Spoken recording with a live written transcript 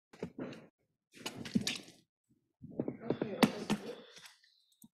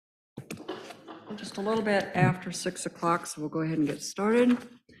just a little bit after 6 o'clock, so we'll go ahead and get started.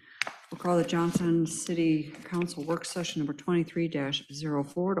 We'll call the Johnston City Council Work Session number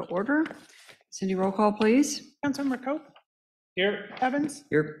 23-04 to order. Cindy, roll call, please. Councilmember Cope. Here. Evans.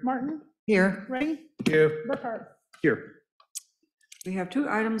 Here. Martin. Here. Ready. Here. Burkhart. Here. We have two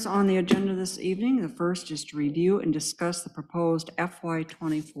items on the agenda this evening. The first is to review and discuss the proposed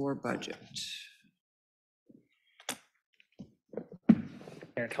FY24 budget.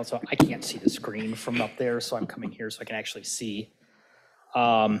 Mayor and Council, I can't see the screen from up there, so I'm coming here so I can actually see.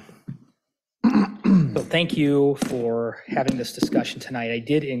 So thank you for having this discussion tonight. I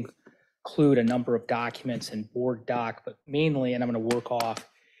did include a number of documents in board doc, but mainly, and I'm going to work off,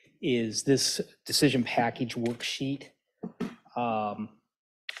 is this decision package worksheet. I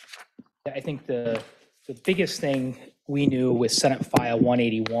think the biggest thing we knew with Senate File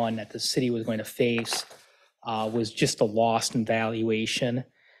 181 that the city was going to face was just a loss in valuation.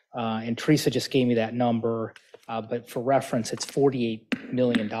 And Teresa just gave me that number, but for reference, it's $48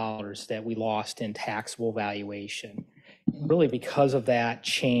 million that we lost in taxable valuation. Really because of that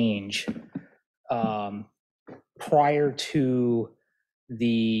change, prior to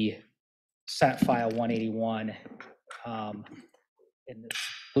the Senate File 181, in the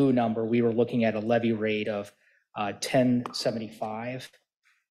blue number, we were looking at a levy rate of 1075,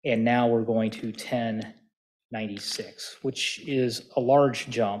 and now we're going to 1096, which is a large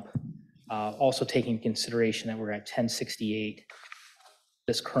jump. Also taking into consideration that we're at 1068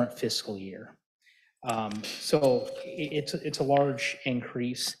 this current fiscal year. So it's a large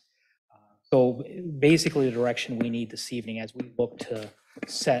increase. So basically the direction we need this evening as we look to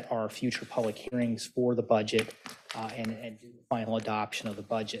set our future public hearings for the budget and do the final adoption of the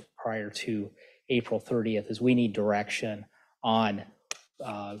budget prior to April 30th is we need direction on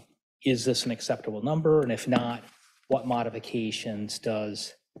is this an acceptable number? And if not, what modifications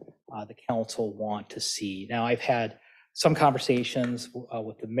does the council want to see? Now, I've had some conversations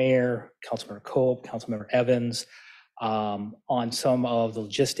with the mayor, Councilmember Cope, Councilmember Evans, on some of the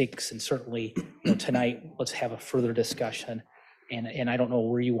logistics, and certainly tonight, let's have a further discussion. And I don't know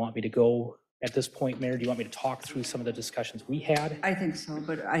where you want me to go at this point, Mayor. Do you want me to talk through some of the discussions we had? I think so,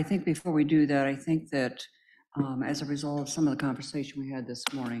 but I think before we do that, I think that as a result of some of the conversation we had this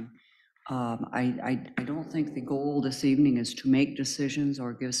morning, I don't think the goal this evening is to make decisions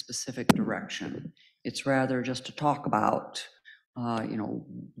or give specific direction. It's rather just to talk about,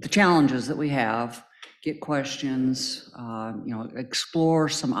 the challenges that we have, get questions, explore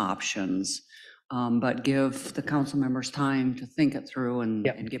some options, but give the council members time to think it through and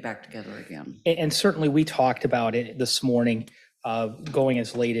get back together again. And certainly we talked about it this morning, going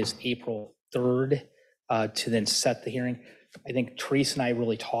as late as April 3rd to then set the hearing. I think Teresa and I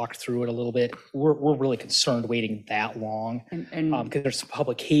really talked through it a little bit. We're really concerned waiting that long because there's some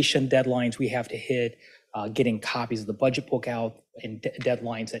publication deadlines we have to hit, getting copies of the budget book out and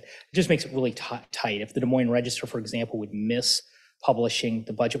deadlines that just makes it really tight. If the Des Moines Register, for example, would miss publishing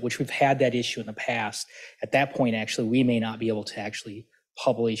the budget, which we've had that issue in the past, at that point, actually, we may not be able to actually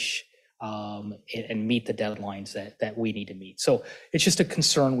publish and meet the deadlines that we need to meet. So it's just a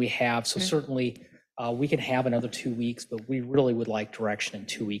concern we have. So certainly we can have another 2 weeks, but we really would like direction in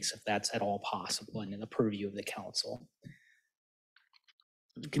 2 weeks if that's at all possible and in the purview of the council.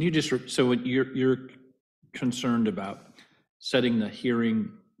 Can you just, so you're concerned about setting the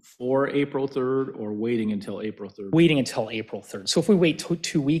hearing for April 3rd or waiting until April 3rd? Waiting until April 3rd. So if we wait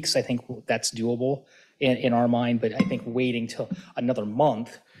 2 weeks, I think that's doable in our mind, but I think waiting till another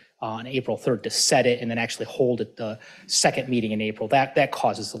month on April 3rd to set it and then actually hold it the second meeting in April, that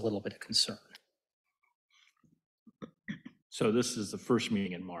causes a little bit of concern. So this is the first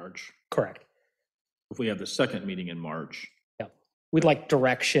meeting in March. Correct. If we have the second meeting in March. Yep. We'd like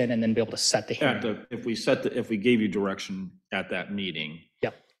direction and then be able to set the hearing. If we gave you direction at that meeting,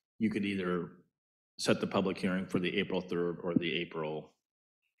 yep, you could either set the public hearing for the April 3rd or the April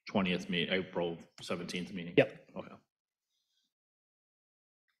 20th meeting, April 17th meeting. Yep.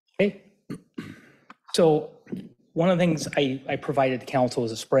 Okay. So one of the things I provided the council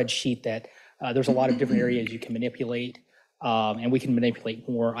is a spreadsheet that there's a lot of different areas you can manipulate, and we can manipulate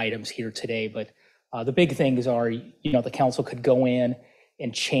more items here today. But the big things are, the council could go in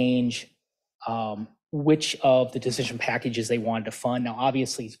and change which of the decision packages they wanted to fund. Now,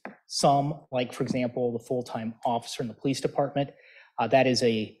 obviously, some, like for example, the full-time officer in the police department, that is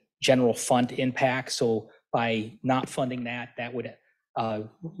a general fund impact. So by not funding that would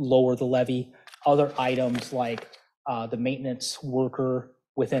lower the levy. Other items like the maintenance worker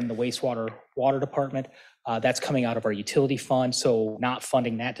within the water department, that's coming out of our utility fund. So not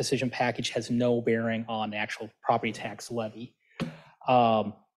funding that decision package has no bearing on the actual property tax levy.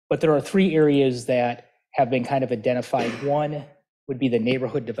 But there are 3 areas that have been kind of identified. One would be the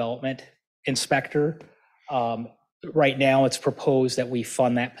neighborhood development inspector. Right now, it's proposed that we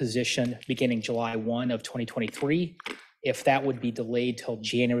fund that position beginning July 1 of 2023. If that would be delayed till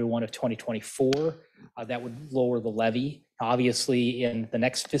January 1 of 2024, that would lower the levy. Obviously, in the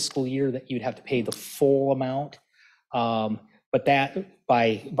next fiscal year, that you'd have to pay the full amount. But that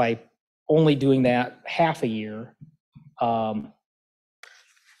by only doing that half a year,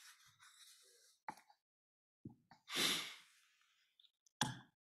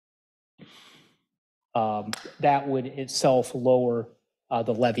 that would itself lower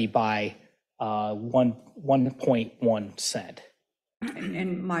the levy by 1.1 cent.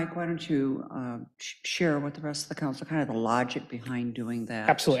 And Mike, why don't you share with the rest of the council kind of the logic behind doing that?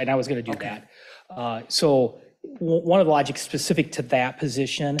 Absolutely, and I was going to do Okay. that. So one of the logics specific to that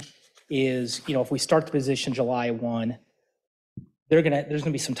position is, if we start the position July 1, there's going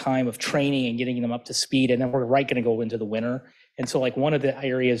to be some time of training and getting them up to speed, and then we're going to go into the winter. And so like one of the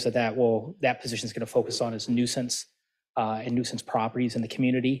areas that position is going to focus on is nuisance and nuisance properties in the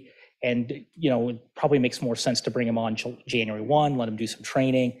community. And, it probably makes more sense to bring them on January 1, let them do some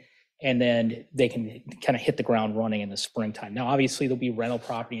training, and then they can kind of hit the ground running in the springtime. Now, obviously, there'll be rental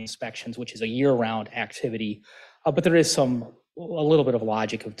property inspections, which is a year-round activity, but there is a little bit of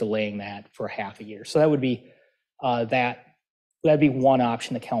logic of delaying that for half a year. So that would be that'd be one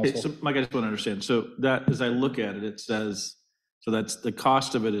option the council. Okay, so Mike, I just want to understand. So that, as I look at it, it says, so that's the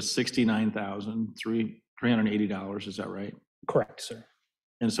cost of it is $69,380. Is that right? Correct, sir.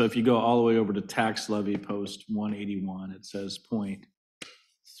 And so if you go all the way over to tax levy post 181, it says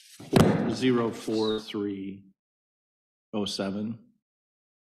 0.04307.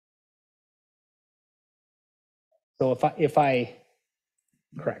 So if I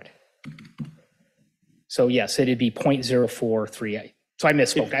correct. So yes, it'd be 0.043. So I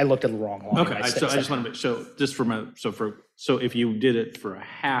misspoke. I looked at the wrong line. Okay, so I just want to make, so just so if you did it for a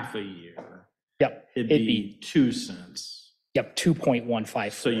half a year, Yep, it'd be 2 cents. Yep,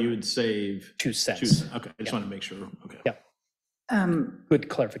 2.15. So you would save 2 cents. Okay, I just want to make sure. Okay. Yep. Good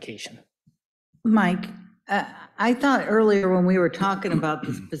clarification. Mike, I thought earlier when we were talking about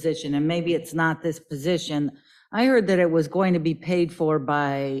this position, and maybe it's not this position, I heard that it was going to be paid for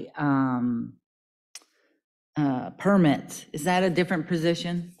by permits. Is that a different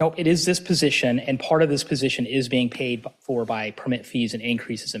position? No, it is this position, and part of this position is being paid for by permit fees and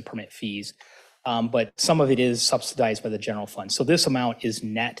increases in permit fees. But some of it is subsidized by the general fund. So this amount is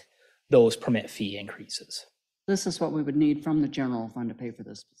net those permit fee increases. This is what we would need from the general fund to pay for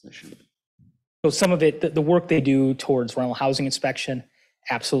this position. So some of it, the work they do towards rental housing inspection,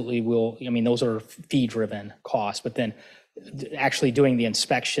 absolutely will, those are fee-driven costs, but then actually doing the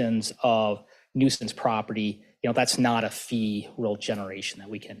inspections of nuisance property, that's not a fee real generation that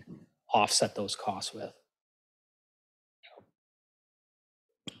we can offset those costs with.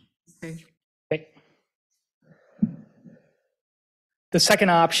 Okay. Okay. The second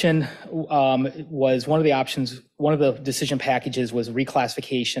option was one of the decision packages was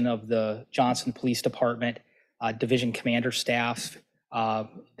reclassification of the Johnston Police Department division commander staff.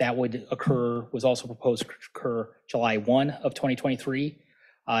 That was also proposed to occur July 1 of 2023.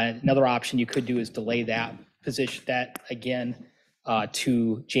 Another option you could do is delay that position,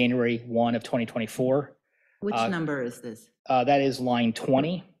 to January 1 of 2024. Which number is this? That is line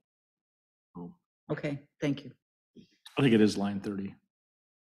 20. Okay, thank you. I think it is line 30.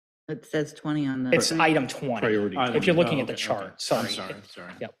 It says 20 on the. It's item 20. Priority. If you're looking at the Okay, chart, okay. sorry. I'm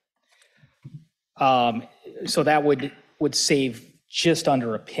sorry. Yep. So that would save just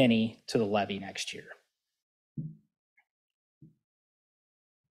under a penny to the levy next year.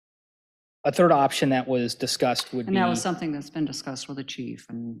 A third option that was discussed would be. And that was something that's been discussed with the chief,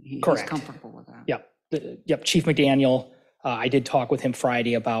 and he's Correct. comfortable with that. Yep. Chief McDaniel, I did talk with him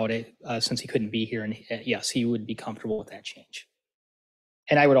Friday about it since he couldn't be here, and yes, he would be comfortable with that change.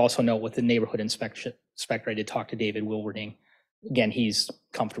 And I would also note with the neighborhood inspector, I did talk to David Wilwarding. Again, he's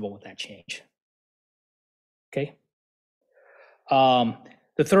comfortable with that change. Okay. The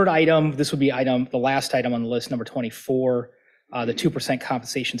third item, this would be the last item on the list, number 24, the 2%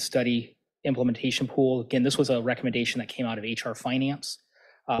 compensation study implementation pool. Again, this was a recommendation that came out of HR Finance,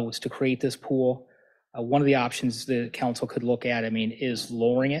 was to create this pool. One of the options the council could look at, is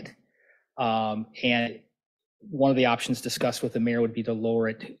lowering it. And one of the options discussed with the mayor would be to lower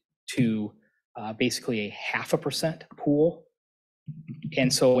it to basically a 0.5% pool.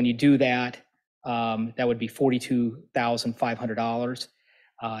 And so when you do that, that would be $42,500.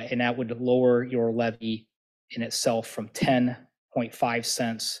 And that would lower your levy in itself from 10.5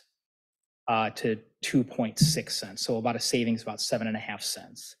 cents to 2.6 cents. So about a savings, about 7.5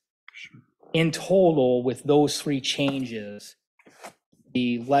 cents. In total, with those three changes,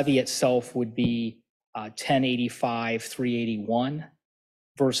 the levy itself would be 1085, 381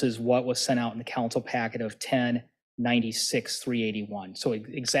 versus what was sent out in the council packet of 1096, 381. So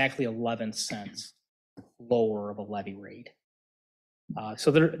exactly 11 cents lower of a levy rate.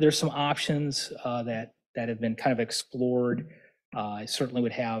 So there's some options that have been kind of explored. I certainly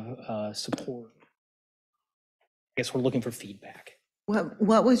would have support. I guess we're looking for feedback.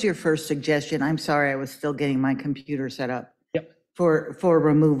 What was your first suggestion? I'm sorry, I was still getting my computer set up. Yep. For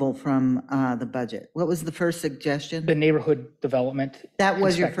removal from the budget. What was the first suggestion? The neighborhood development. That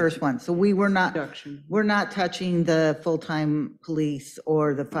was your inspector. first one. So we're not Reduction. touching the full-time police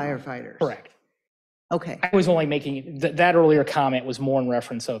or the firefighters. Correct. Okay. I was only making, that earlier comment was more in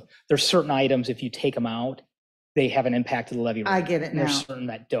reference of, there's certain items, if you take them out, they have an impact to the levy rate. I get it And there's now. certain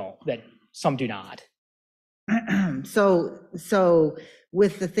that don't, that some do not. So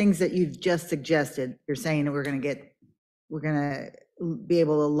with the things that you've just suggested, you're saying that we're going to be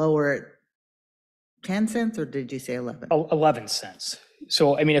able to lower it 10 cents, or did you say 11? 11 cents.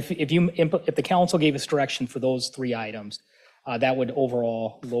 So, I mean, if the council gave us direction for those three items, that would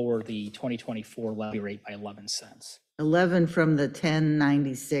overall lower the 2024 levy rate by 11 cents. 11 from the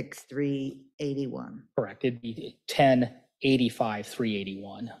 1096, 381. Correct. It'd be 1085,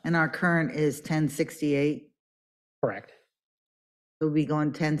 381. And our current is 1068. Correct. We'll be going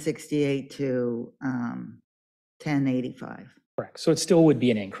 1068 to 1085. Correct. So it still would be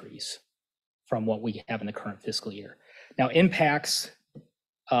an increase from what we have in the current fiscal year. Now, impacts,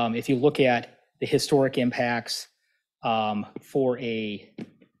 if you look at the historic impacts for a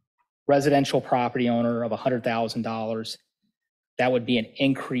residential property owner of $100,000, that would be an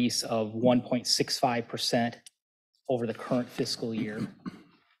increase of 1.65% over the current fiscal year.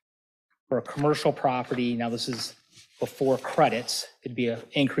 For a commercial property, now this is before credits, it'd be an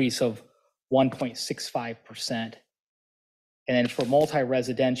increase of 1.65%. And then for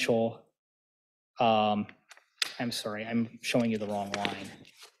multi-residential, I'm sorry, I'm showing you the wrong line.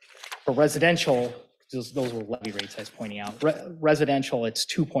 For residential, those were levy rates I was pointing out. Residential, it's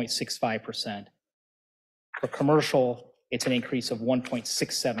 2.65%. For commercial, it's an increase of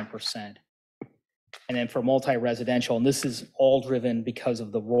 1.67%. And then for multi-residential, and this is all driven because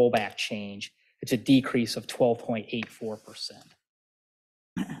of the rollback change, it's a decrease of 12.84%.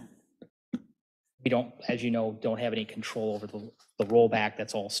 We don't, as you know, don't have any control over the rollback.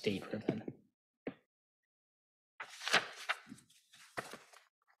 That's all state driven.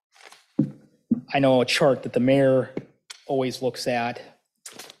 I know a chart that the mayor always looks at.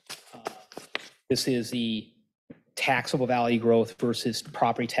 This is the taxable value growth versus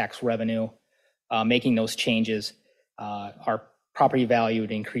property tax revenue. Making those changes, our property value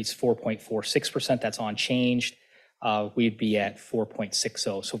would increase 4.46%. That's unchanged. We'd be at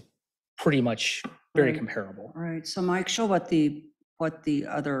 4.60. So pretty much very Right. comparable. All right, so Mike, show what the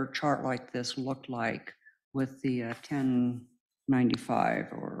other chart like this looked like with the 1095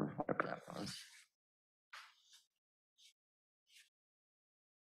 or whatever that was.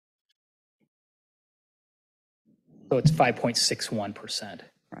 So it's 5.61%.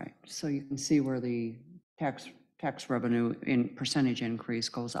 Right, so you can see where the tax revenue in percentage increase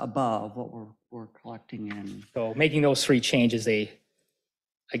goes above what we're collecting in. So making those three changes, they,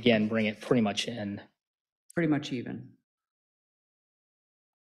 again, bring it pretty much in. Pretty much even.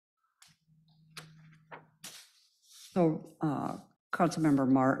 So, Councilmember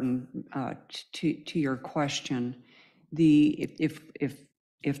Martin, to your question,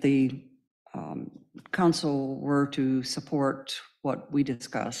 if the council were to support what we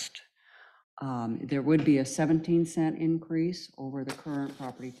discussed, there would be a 17-cent increase over the current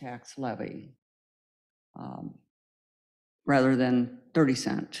property tax levy, rather than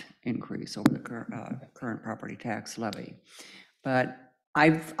 30-cent increase over the current property tax levy. But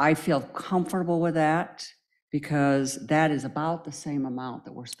I feel comfortable with that because that is about the same amount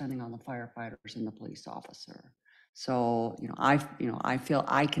that we're spending on the firefighters and the police officer. So, I feel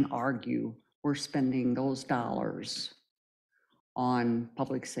I can argue we're spending those dollars on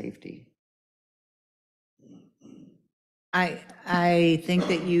public safety. I think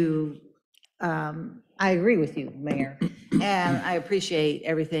that you, I agree with you, Mayor, and I appreciate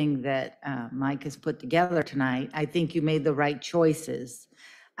everything that Mike has put together tonight. I think you made the right choices.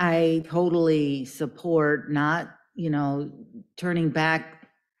 I totally support not, turning back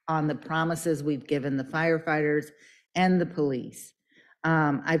on the promises we've given the firefighters and the police.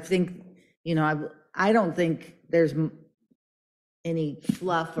 I think, I don't think there's any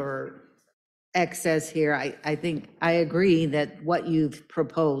fluff or excess here. I think I agree that what you've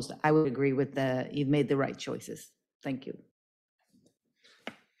proposed, I would agree with you've made the right choices. Thank you.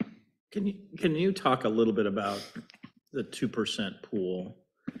 Can you talk a little bit about the 2% pool?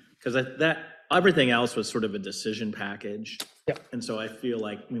 Because that, everything else was sort of a decision package. Yep. And so I feel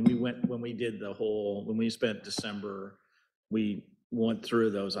like when we spent December, we went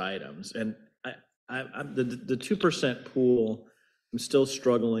through those items. And the 2% pool, I'm still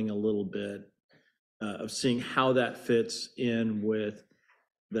struggling a little bit of seeing how that fits in with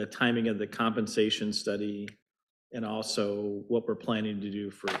the timing of the compensation study and also what we're planning to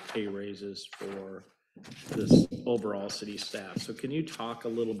do for pay raises for this overall city staff. So can you talk a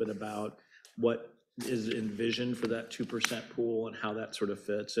little bit about what is envisioned for that 2% pool and how that sort of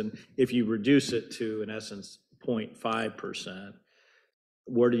fits? And if you reduce it to, in essence, 0.5%,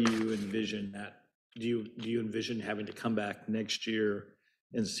 where do you envision that? Do you envision having to come back next year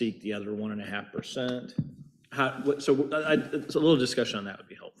and seek the other 1.5%? So a little discussion on that would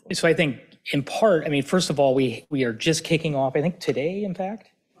be helpful. So I think in part, I mean, first of all, we are just kicking off, I think today, in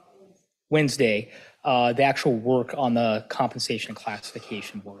fact, Wednesday, the actual work on the compensation and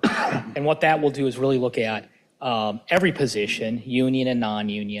classification work. And what that will do is really look at every position, union and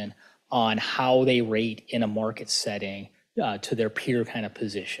non-union, on how they rate in a market setting to their peer kind of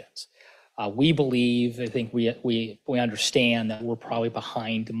positions. We believe, I think we understand that we're probably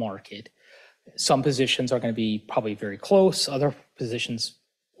behind the market. Some positions are going to be probably very close. Other positions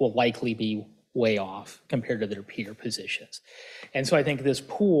will likely be way off compared to their peer positions. And so I think this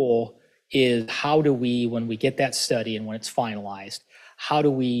pool is how do we, when we get that study and when it's finalized, how do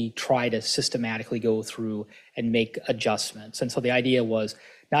we try to systematically go through and make adjustments? And so the idea was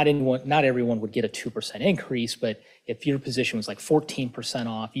not everyone would get a 2% increase, but if your position was like 14%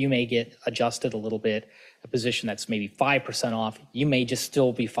 off, you may get adjusted a little bit. A position that's maybe 5% off, you may just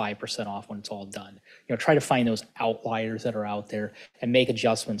still be 5% off when it's all done. You know, try to find those outliers that are out there and make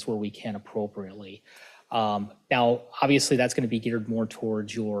adjustments where we can appropriately. Now, obviously, that's going to be geared more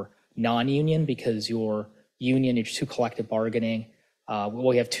towards your non-union because your union, your two collective bargaining.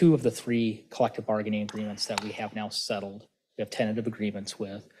 We have 2 of the 3 collective bargaining agreements that we have now settled. We have tentative agreements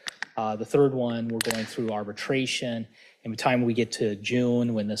with. The third one, we're going through arbitration. And by the time we get to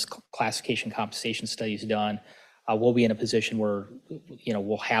June, when this classification compensation study is done, we'll be in a position where, you know,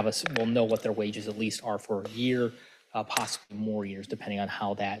 we'll know what their wages at least are for a year, possibly more years, depending on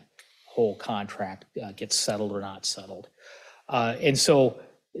how that whole contract gets settled or not settled. And so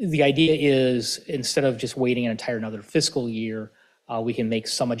the idea is instead of just waiting an entire another fiscal year, we can make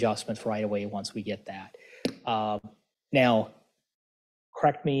some adjustments right away once we get that. Now,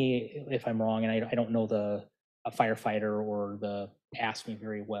 correct me if I'm wrong, and I don't know a firefighter or the ASME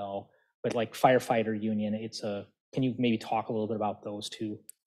very well, but like firefighter union, can you maybe talk a little bit about those two?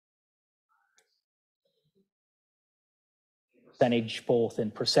 Percentage, both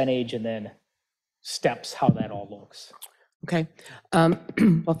in percentage and then steps, how that all looks. Okay.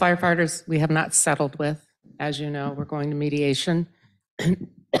 Well, firefighters, we have not settled with. As you know, we're going to mediation.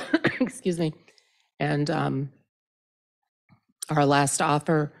 Excuse me. And our last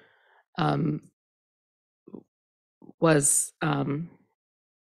offer was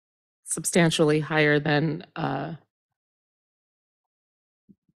substantially higher than a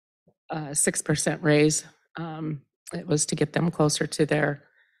 6% raise. It was to get them closer to their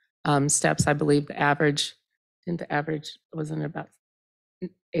steps. I believe the average wasn't about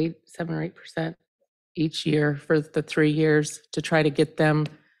 7 or 8% each year for the 3 years to try to get them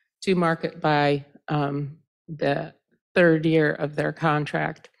to market by the 3rd year of their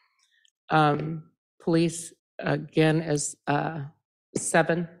contract. Police, again, is 6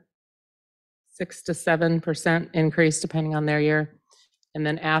 to 7% increase depending on their year. And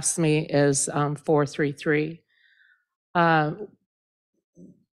then AFSCME is 4.33.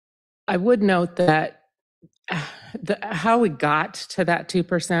 I would note that how we got to that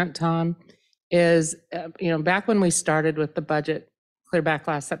 2%, Tom, is, back when we started with the budget, clear back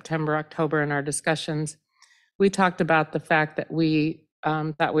last September, October in our discussions, we talked about the fact that we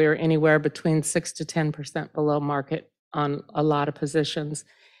thought we were anywhere between 6 to 10% below market on a lot of positions.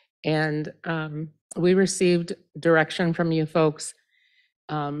 And we received direction from you folks.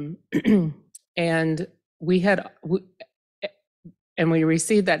 And we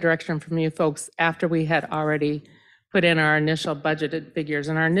received that direction from you folks after we had already put in our initial budgeted figures.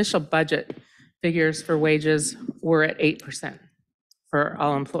 And our initial budget figures for wages were at 8% for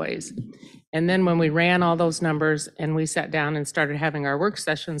all employees. And then when we ran all those numbers and we sat down and started having our work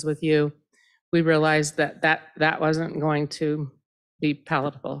sessions with you, we realized that wasn't going to be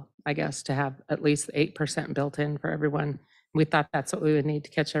palatable, I guess, to have at least 8% built in for everyone. We thought that's what we would need to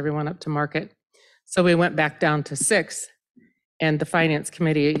catch everyone up to market. So we went back down to 6, and the finance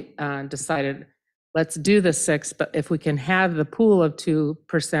committee decided let's do the 6, but if we can have the pool of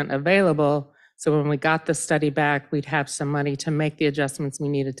 2% available, so when we got the study back, we'd have some money to make the adjustments we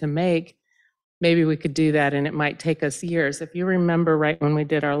needed to make, maybe we could do that, and it might take us years. If you remember right when we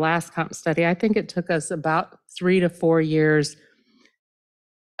did our last comp study, I think it took us about 3 to 4 years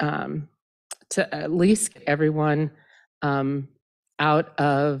to at least get everyone out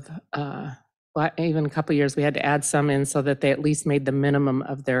of, well, even a couple years, we had to add some in so that they at least made the minimum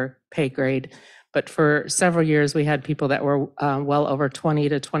of their pay grade. But for several years, we had people that were well over 20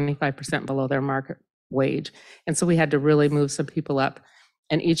 to 25% below their market wage. And so we had to really move some people up.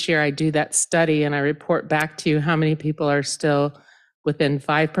 And each year I do that study and I report back to you how many people are still within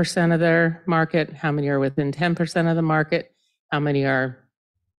 5% of their market, how many are within 10% of the market, how many are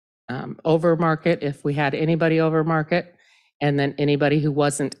over market, if we had anybody over market, and then anybody who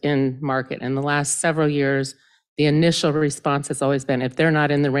wasn't in market. In the last several years, the initial response has always been, if they're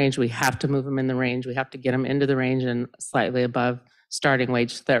not in the range, we have to move them in the range. We have to get them into the range and slightly above starting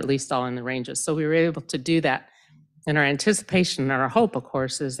wage, so they're at least all in the ranges. So we were able to do that. And our anticipation and our hope, of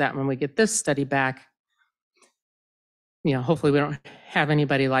course, is that when we get this study back, hopefully we don't have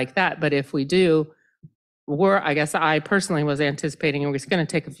anybody like that. But if we do, I guess I personally was anticipating it's going to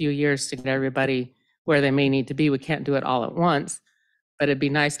take a few years to get everybody where they may need to be. We can't do it all at once, but it'd be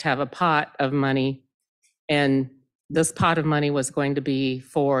nice to have a pot of money. And this pot of money was going to be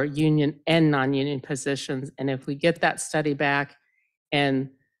for union and non-union positions. And if we get that study back and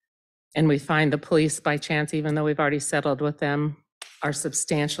we find the police by chance, even though we've already settled with them, are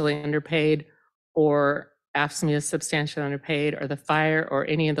substantially underpaid, or AFSCME is substantially underpaid, or the fire, or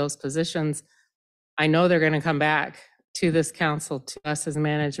any of those positions, I know they're going to come back to this council, to us as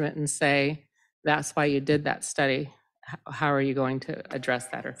management, and say, that's why you did that study. How are you going to address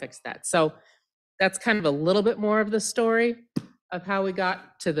that or fix that? So that's kind of a little bit more of the story of how we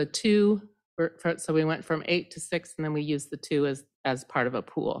got to the 2. So we went from 8 to 6, and then we used the 2 as part of a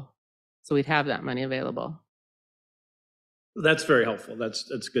pool. So we'd have that money available. That's very helpful. That's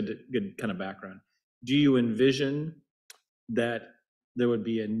good kind of background. Do you envision that there would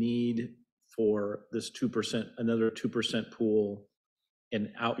be a need for this 2%, another 2% pool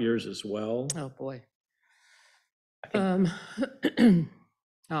in out years as well? Oh, boy. I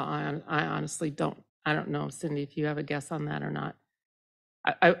honestly don't. I don't know, Cindy, if you have a guess on that or not.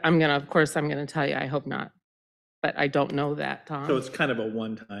 I'm gonna tell you, I hope not, but I don't know that, Tom. So it's kind of a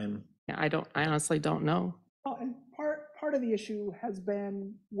one-time. Yeah, I honestly don't know. Well, and part of the issue has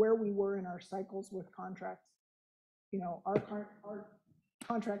been where we were in our cycles with contracts. Our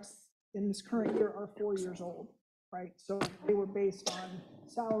contracts in this current year are 4 years old, right? So they were based on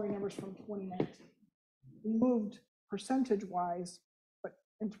salary numbers from 2019. We moved percentage-wise, but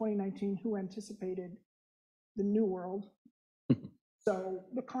in 2019, who anticipated the new world? So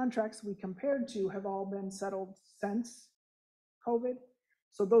the contracts we compared to have all been settled since COVID.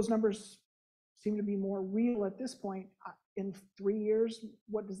 So those numbers seem to be more real at this point. In 3 years,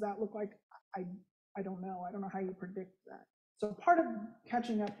 what does that look like? I don't know. I don't know how you predict that. So part of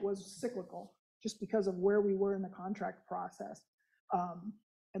catching up was cyclical, just because of where we were in the contract process.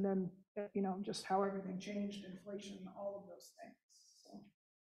 And then, just how everything changed, inflation, all of those things. So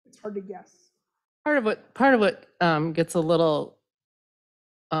it's hard to guess. Part of what gets a little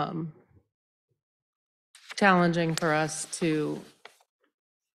challenging for us to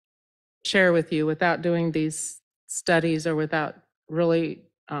share with you without doing these studies or without really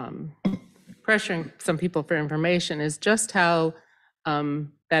pressuring some people for information is just how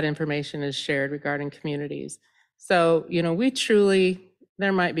that information is shared regarding communities. So, we truly,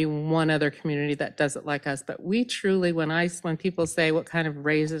 there might be one other community that does it like us, but we truly, when people say, what kind of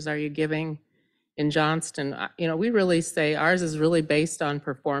raises are you giving in Johnston, we really say ours is really based on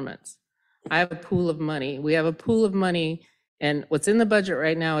performance. I have a pool of money. We have a pool of money, and what's in the budget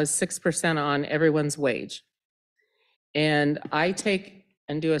right now is 6% on everyone's wage. And I take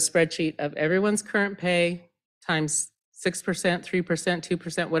and do a spreadsheet of everyone's current pay times 6%, 3%,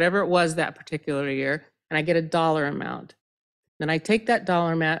 2%, whatever it was that particular year, and I get a dollar amount. Then I take that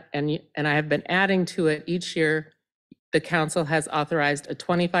dollar amount and I have been adding to it each year. The council has authorized a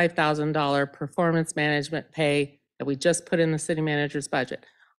 $25,000 performance management pay that we just put in the city manager's budget.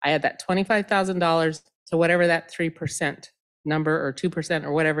 I add that $25,000 to whatever that 3% number or 2%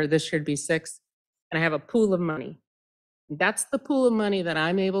 or whatever, this should be 6%, and I have a pool of money. That's the pool of money that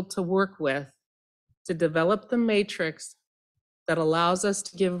I'm able to work with to develop the matrix that allows us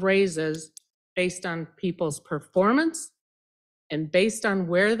to give raises based on people's performance and based on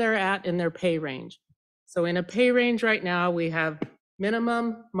where they're at in their pay range. So in a pay range right now, we have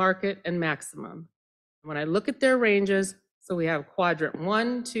minimum, market, and maximum. When I look at their ranges, so we have quadrant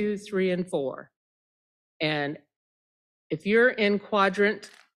 1, 2, 3, and 4. And if you're in quadrant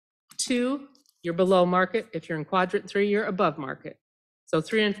 2, you're below market. If you're in quadrant 3, you're above market. So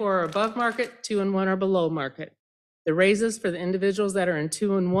 3 and 4 are above market, 2 and 1 are below market. The raises for the individuals that are in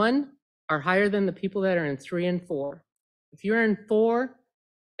 2 and 1 are higher than the people that are in 3 and 4. If you're in 4,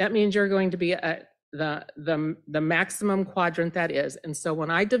 that means you're going to be at the maximum quadrant that is. And so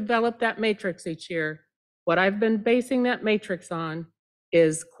when I develop that matrix each year, what I've been basing that matrix on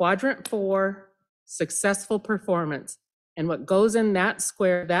is quadrant 4, successful performance. And what goes in that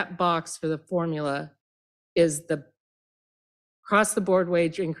square, that box for the formula, is the across the board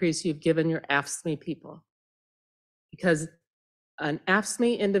wage increase you've given your AFSCME people. Because an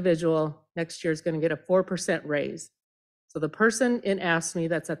AFSCME individual next year is going to get a 4% raise. So the person in AFSCME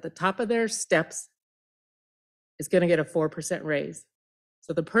that's at the top of their steps is going to get a 4% raise.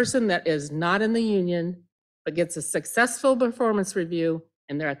 So the person that is not in the union but gets a successful performance review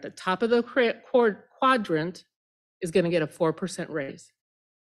and they're at the top of the quadrant is going to get a 4% raise.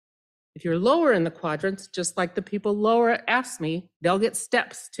 If you're lower in the quadrants, just like the people lower at AFSCME, they'll get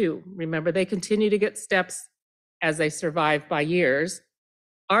steps too. Remember, they continue to get steps as they survive by years.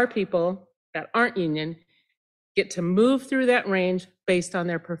 Our people that aren't union get to move through that range based on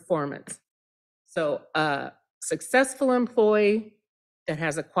their performance. So a successful employee that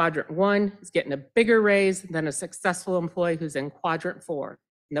has a quadrant 1 is getting a bigger raise than a successful employee who's in quadrant 4.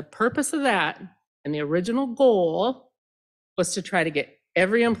 And the purpose of that and the original goal was to try to get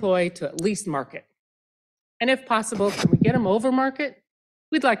every employee to at least market. And if possible, can we get them over market?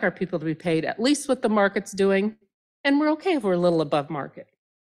 We'd like our people to be paid at least what the market's doing, and we're okay if we're a little above market.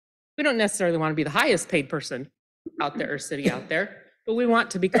 We don't necessarily want to be the highest paid person out there or city out there, but we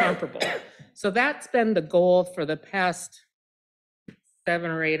want to be comparable. So that's been the goal for the past 7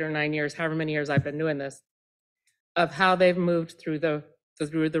 or 8 or 9 years, however many years I've been doing this, of how they've moved through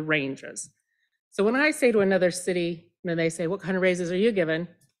the ranges. So when I say to another city, and they say, what kind of raises are you given?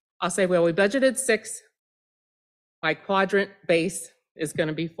 I'll say, well, we budgeted 6. My quadrant base is going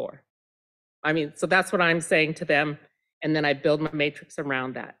to be 4. I mean, so that's what I'm saying to them. And then I build my matrix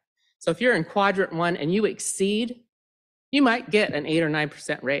around that. So if you're in quadrant 1 and you exceed, you might get an 8 or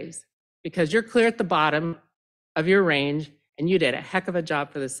 9% raise because you're clear at the bottom of your range and you did a heck of a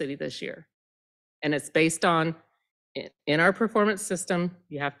job for the city this year. And it's based on, in our performance system,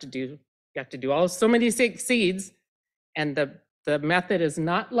 you have to do all so many exceeds. And the method is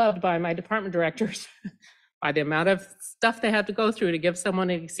not loved by my department directors by the amount of stuff they have to go through to give someone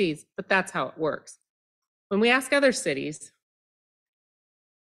who exceeds, but that's how it works. When we ask other cities,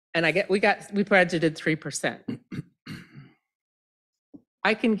 and we budgeted 3%.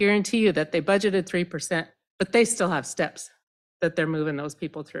 I can guarantee you that they budgeted 3%, but they still have steps that they're moving those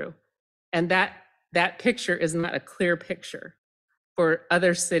people through. And that picture is not a clear picture for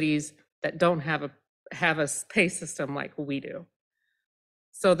other cities that don't have a pay system like we do.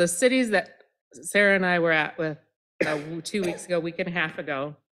 So the cities that Sarah and I were at with 2 weeks ago, week and a half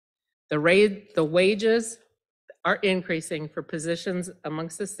ago, the wages are increasing for positions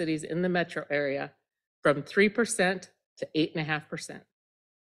amongst the cities in the metro area from 3% to 8.5%.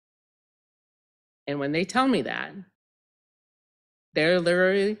 And when they tell me that,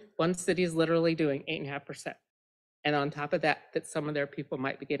 one city is literally doing 8.5%. And on top of that some of their people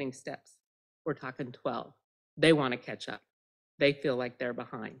might be getting steps. We're talking 12. They want to catch up. They feel like they're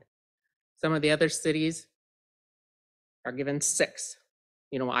behind. Some of the other cities are given 6.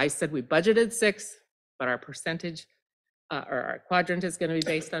 You know, I said we budgeted 6, but our percentage or our quadrant is going to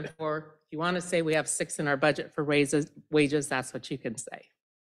be based on 4. If you want to say we have 6 in our budget for wages, that's what you can say.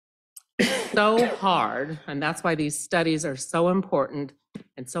 So hard, and that's why these studies are so important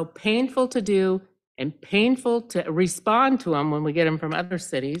and so painful to do and painful to respond to them when we get them from other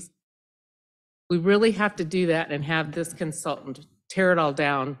cities. We really have to do that and have this consultant tear it all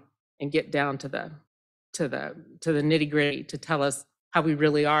down and get down to the nitty gritty to tell us how we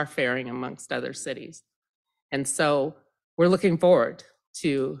really are faring amongst other cities. And so we're looking forward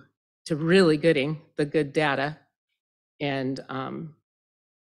to really getting the good data and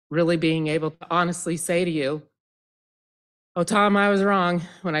really being able to honestly say to you, oh, Tom, I was wrong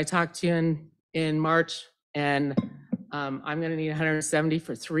when I talked to you in March, and I'm going to need 170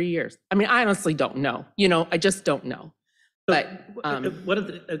 for 3 years. I mean, I honestly don't know. You know, I just don't know. But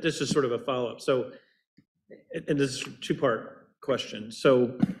this is sort of a follow-up. So, and this is a 2-part question.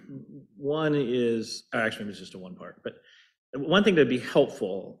 So one is, actually it's just a 1-part, but one thing that'd be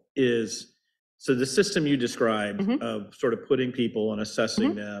helpful is, so the system you described of sort of putting people and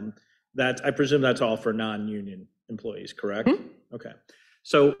assessing them, that I presume that's all for non-union employees, correct? Okay.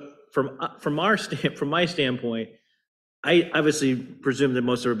 So from my standpoint, I obviously presume that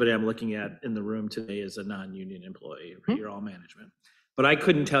most everybody I'm looking at in the room today is a non-union employee, right? You're all management. But I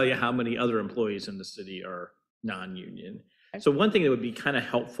couldn't tell you how many other employees in the city are non-union. So one thing that would be kind of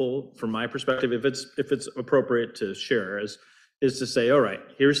helpful from my perspective, if it's appropriate to share, is to say, all right,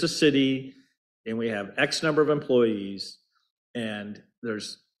 here's the city, and we have X number of employees, and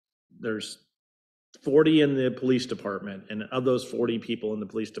there's 40 in the police department, and of those 40 people in the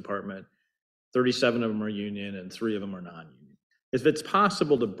police department, 37 of them are union and 3 of them are non-union. If it's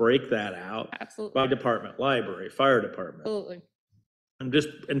possible to break that out Absolutely. by department, library, fire department, Absolutely.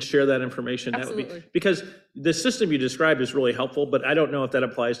 and share that information, that would be, Absolutely. because the system you described is really helpful, but I don't know if that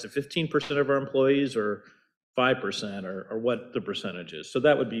applies to 15% of our employees or 5% or what the percentage is. So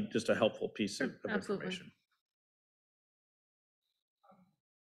that would be just a helpful piece of absolutely. information.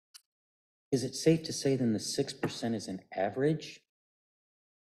 Is it safe to say then the 6% is an average?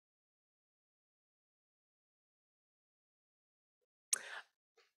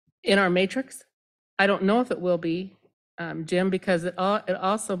 In our matrix, I don't know if it will be, Jim, because it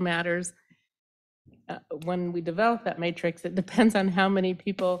also matters when we develop that matrix, it depends on how many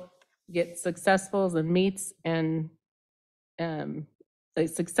people get successfuls and meets and say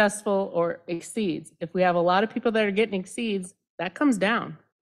successful or exceeds. If we have a lot of people that are getting exceeds, that comes down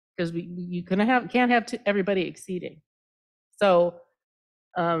because you can't have everybody exceeding. So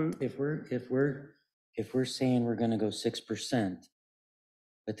If we're saying we're gonna go 6%,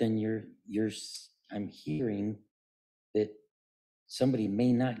 but then I'm hearing that somebody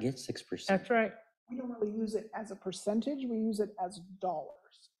may not get 6%. that's right. We don't really use it as a percentage, we use it as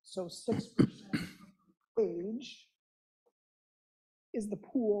dollars. So 6% wage is the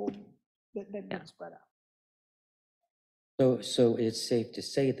pool that gets spread out. So it's safe to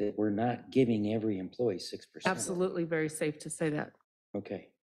say that we're not giving every employee 6%. Absolutely very safe to say that. Okay,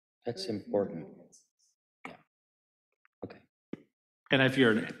 that's important. Yeah. Okay. And if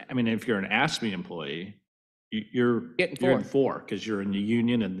you're an ASME employee, you're in 4 because you're in the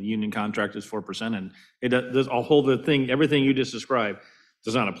union and the union contract is 4%. And there's a whole thing, everything you just described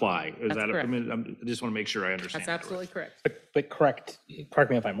does not apply. Is That's that, correct. I just want to make sure I understand. That's absolutely correct. But correct me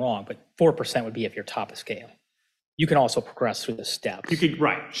if I'm wrong, but 4% would be if you're top of scale. You can also progress through the steps. You could,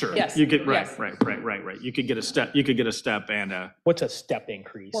 right, sure. Yes, You could, yes. right. You could get a step and a, What's a step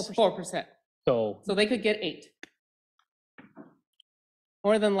increase? 4%. So So they could get 8.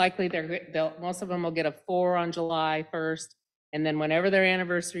 More than likely, most of them will get a 4 on July 1st, and then whenever their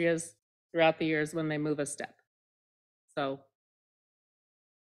anniversary is throughout the years when they move a step. So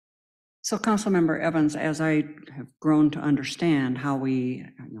Councilmember Evans, as I have grown to understand how we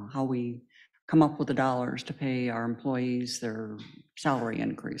come up with the dollars to pay our employees their salary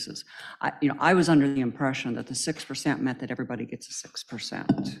increases, I was under the impression that the 6% meant that everybody gets a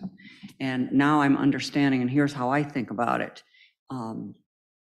 6%. And now I'm understanding, and here's how I think about it.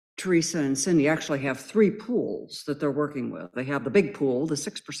 Teresa and Cindy actually have 3 pools that they're working with. They have the big pool, the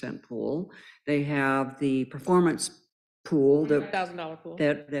 6% pool. They have the performance pool $1,000 pool.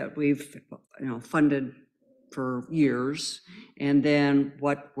 that we've funded for years. And then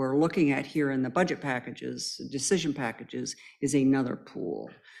what we're looking at here in the budget packages, decision packages, is another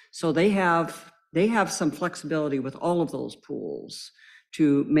pool. So they have some flexibility with all of those pools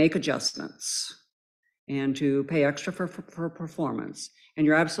to make adjustments and to pay extra for performance. And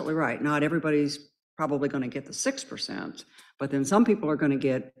you're absolutely right. Not everybody's probably going to get the 6%, but then some people are going to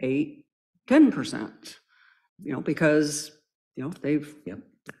get 8, 10%, because, they've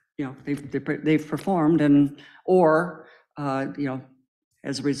performed or,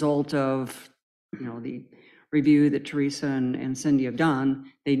 as a result of, the review that Teresa and Cindy have done,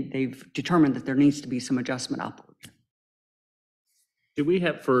 they've determined that there needs to be some adjustment upward. do we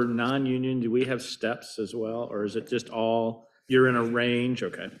have, for non-union, do we have steps as well? Or is it just all, you're in a range?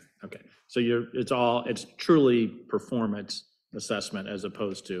 Okay. So it's truly performance assessment as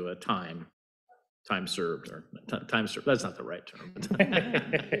opposed to a time served or time served. That's not the right term.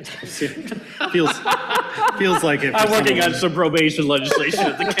 Feels like it. I'm working on some probation legislation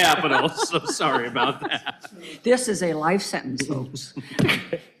at the Capitol, so sorry about that. This is a life sentence, folks.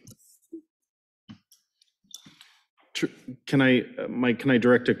 Mike, can I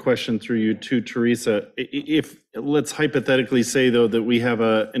direct a question through you to Teresa? Let's hypothetically say, though, that we have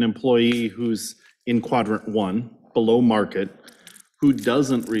an employee who's in quadrant 1, below market, who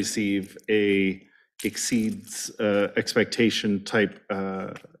doesn't receive a exceeds expectation type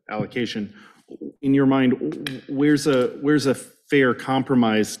allocation. In your mind, where's a fair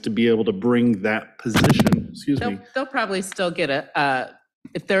compromise to be able to bring that position, They'll probably still get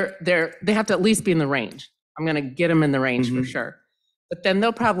if they have to at least be in the range. I'm going to get them in the range for sure. But then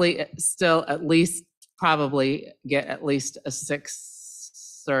they'll probably still at least probably get at least a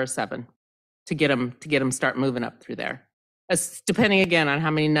 6 or a 7 to get them start moving up through there. Depending again on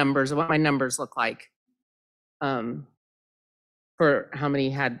how many numbers, what my numbers look like. For how many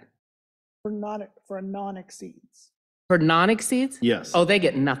had, For a non-exceeds. for non-exceeds? Yes. Oh, they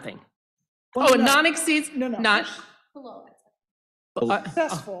get nothing. Well, Oh, no, non-exceeds? No, no. Not,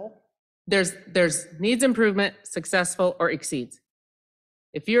 Successful, there's needs improvement, successful, or exceeds.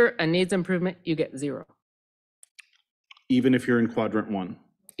 If you're a needs improvement, you get 0, Even if you're in quadrant 1.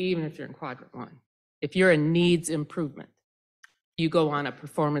 even if you're in quadrant 1. If you're a needs improvement, you go on a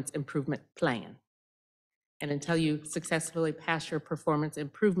performance improvement plan. And until you successfully pass your performance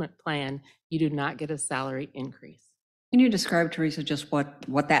improvement plan, you do not get a salary increase. Can you describe, Teresa, just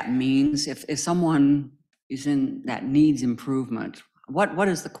what that means? If someone is in that needs improvement, what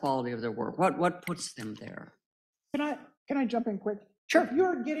is the quality of their work? What puts them there? can I jump in quick? Sure. If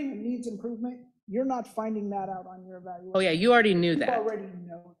you're getting a needs improvement, you're not finding that out on your evaluation. Oh yeah, you already knew You that. already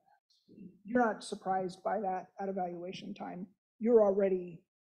know that. You're not surprised by that at evaluation time. You're already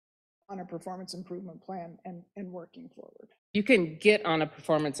on a performance improvement plan and working forward. You can get on a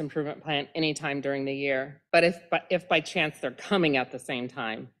performance improvement plan anytime during the year, but if by chance they're coming at the same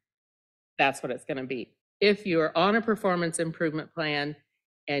time, that's what it's going to be. If you're on a performance improvement plan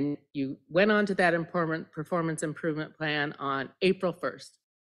and you went on to that performance improvement plan on April 1st,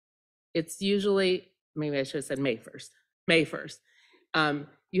 it's usually, maybe I should have said May 1st.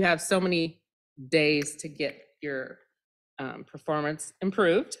 You have so many days to get your performance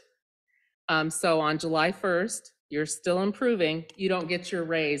improved. So on July 1st, you're still improving. You don't get your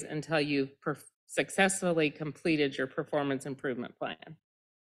raise until you've successfully completed your performance improvement plan.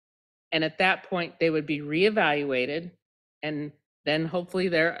 And at that point, they would be reevaluated, and then hopefully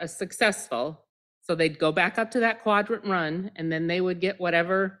they're a successful. So they'd go back up to that quadrant run, and then they would get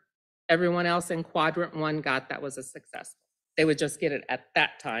whatever everyone else in quadrant 1 got that was a successful. They would just get it at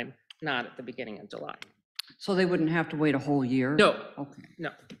that time, not at the beginning of July. So they wouldn't have to wait a whole year? No, Okay.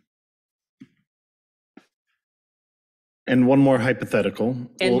 no. And one more hypothetical.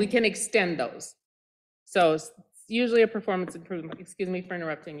 And Well, we can extend those. So it's usually a performance improvement, excuse me for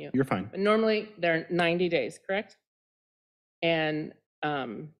interrupting you. You're fine. But normally they're 90 days, correct? And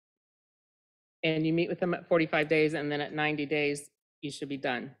you meet with them at 45 days, and then at 90 days, you should be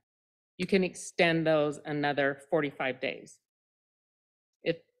done. You can extend those another 45 days.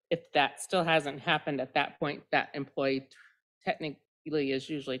 If that still hasn't happened at that point, that employee technically is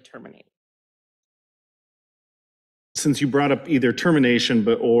usually terminated. Since you brought up either termination,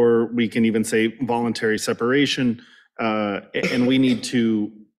 or we can even say voluntary separation, and we need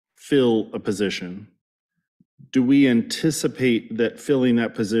to fill a position, do we anticipate that filling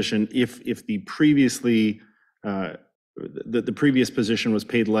that position, if the previously, the previous position was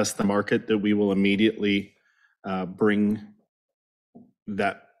paid less than market, that we will immediately bring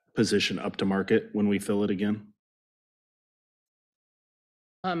that position up to market when we fill it again?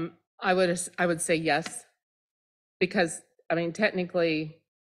 I would say yes, because I mean, technically,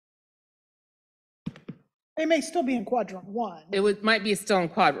 It may still be in quadrant 1. it might be still in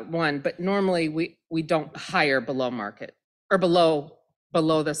quadrant 1, but normally we don't hire below market or below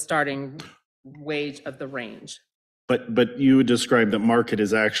the starting wage of the range. But you described that market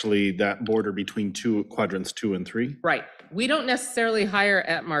is actually that border between quadrants 2 and 3? Right. We don't necessarily hire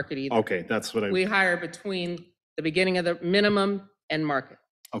at market either. Okay, that's what We hire between the beginning of the minimum and market,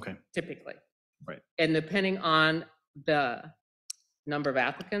 okay, typically. right. And depending on the number of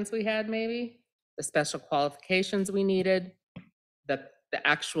applicants we had, maybe, the special qualifications we needed, the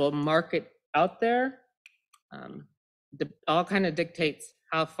actual market out there, all kind of dictates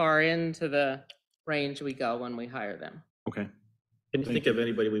how far into the range we go when we hire them. Okay. Can you think of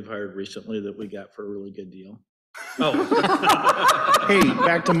anybody we've hired recently that we got for a really good deal? Oh. Hey,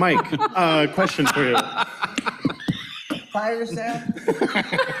 back to Mike. Question for you. Fire sale?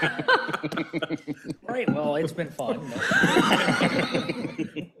 Right, well, it's been fun.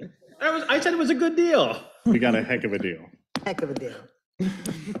 I said it was a good deal. We got a heck of a deal. Heck of a deal.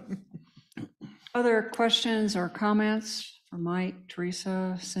 Other questions or comments for Mike,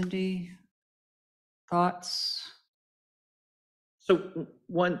 Teresa, Cindy? Thoughts? So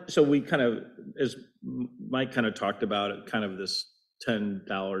we kind of, as Mike kind of talked about it, kind of this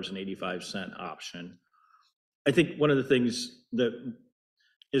 $10.85 option. I think one of the things that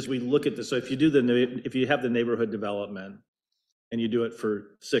is we look at this, so if you have the neighborhood development and you do it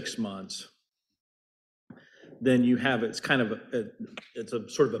for 6 months, then you have, it's kind of, it's a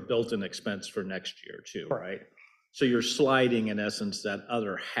sort of a built-in expense for next year too, right? So you're sliding in essence that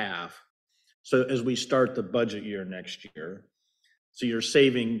other half. So as we start the budget year next year, So you're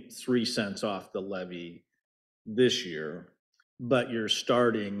saving 3 cents off the levy this year, but you're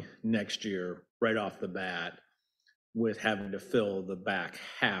starting next year right off the bat with having to fill the back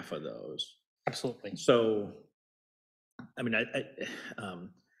half of those. Absolutely. So, I mean, I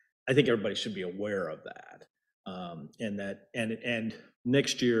think everybody should be aware of that. And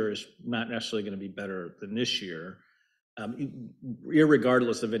next year is not necessarily going to be better than this year,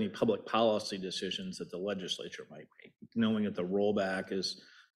 irregardless of any public policy decisions that the legislature might make, knowing that the rollback is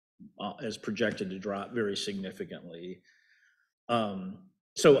projected to drop very significantly.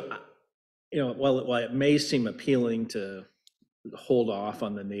 So, while it may seem appealing to hold off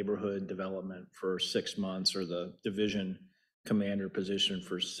on the neighborhood development for 6 months or the division commander position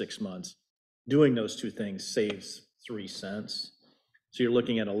for 6 months, doing those two things saves 3 cents. So you're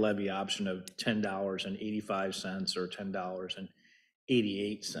looking at a levy option of $10.85 or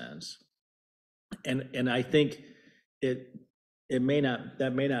 $10.88. And I think that may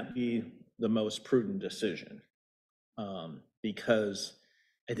not be the most prudent decision, because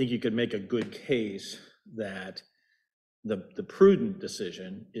I think you could make a good case that the prudent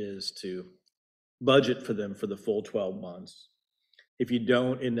decision is to budget for them for the full 12 months. If you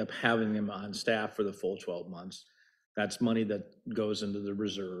don't end up having them on staff for the full 12 months, that's money that goes into the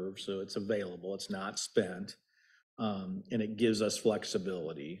reserve, so it's available, it's not spent, and it gives us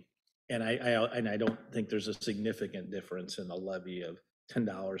flexibility. And I don't think there's a significant difference in the levy of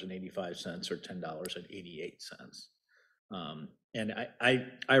 $10.85 or $10.88. And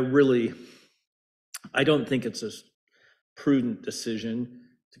I don't think it's a prudent decision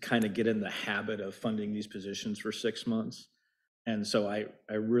to kind of get in the habit of funding these positions for 6 months. And so I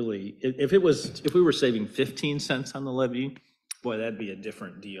really, if we were saving 15 cents on the levy, boy, that'd be a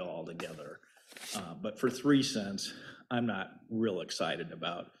different deal altogether. But for 3 cents, I'm not real excited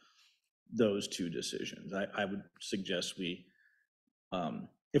about those two decisions. I would suggest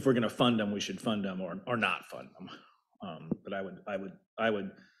if we're going to fund them, we should fund them or not fund them. But I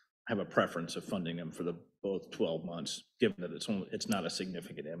would have a preference of funding them for both 12 months, given that it's not a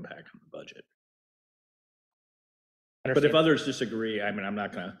significant impact on the budget. But if others disagree, I mean, I'm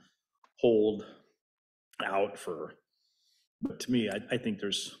not going to hold out for. But to me, I think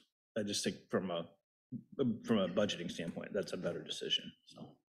I just think from a budgeting standpoint, that's a better decision.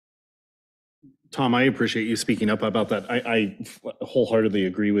 So. Tom, I appreciate you speaking up about that. I wholeheartedly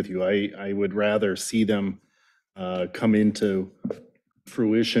agree with you. I would rather see them come into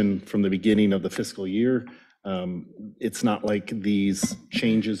fruition from the beginning of the fiscal year. It's not like these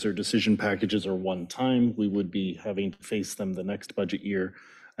changes or decision packages are one time. We would be having to face them the next budget year.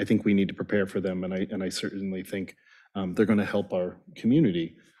 I think we need to prepare for them, and I certainly think they're going to help our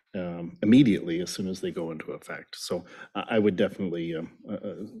community immediately as soon as they go into effect. So I would definitely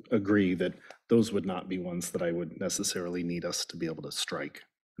agree that those would not be ones that I would necessarily need us to be able to strike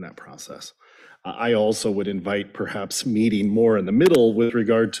in that process. I also would invite perhaps meeting more in the middle with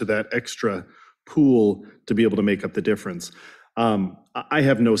regard to that extra pool to be able to make up the difference. I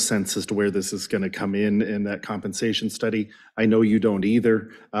have no sense as to where this is going to come in that compensation study. I know you don't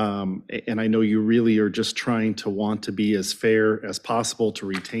either. And I know you really are just trying to want to be as fair as possible to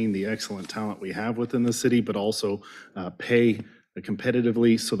retain the excellent talent we have within the city, but also pay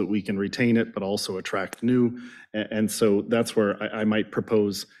competitively so that we can retain it, but also attract new. And so that's where I might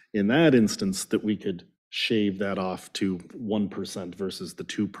propose in that instance that we could shave that off to 1% versus the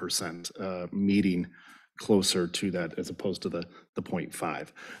 2% meeting closer to that as opposed to the 0.5.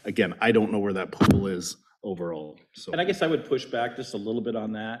 Again, I don't know where that pool is overall. So, and I guess I would push back just a little bit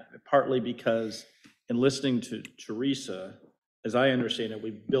on that, partly because in listening to Teresa, as I understand it,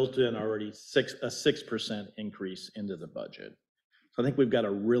 we built in already a 6% increase into the budget. So I think we've got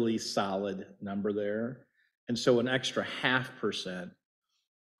a really solid number there. And so an extra 0.5%,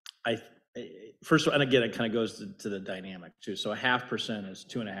 first of all, and again, it kind of goes to the dynamic too. So a 0.5% is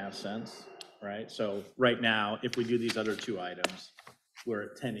 2.5 cents, right? So right now, if we do these other two items, we're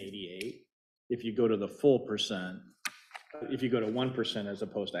at 10.88. If you go to the full percent, if you go to 1% as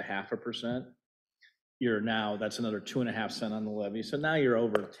opposed to 0.5%, that's another 2.5 cents on the levy. So now you're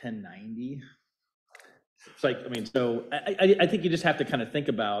over 10.90. It's like, I mean, so I think you just have to kind of think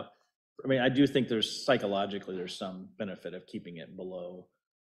about, I mean, I do think psychologically, there's some benefit of keeping it below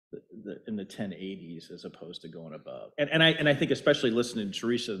in the 1080s as opposed to going above. And I think especially listening to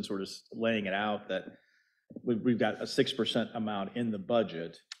Teresa and sort of laying it out that we've got a 6% amount in the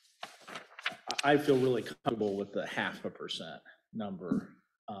budget, I feel really comfortable with the 0.5% number.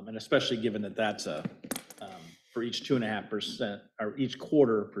 And especially given that that's for each 2.5% or each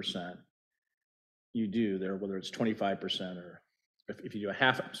 0.25% you do there, whether it's 25% or if you do a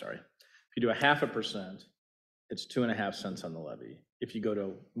 0.5%, it's 2.5 cents on the levy. If you go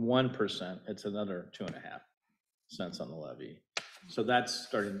to 1%, it's another 2.5 cents on the levy. So that's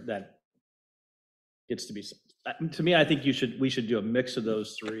starting, that gets to be, to me, I think we should do a mix of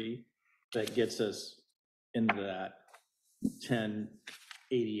those three that gets us into that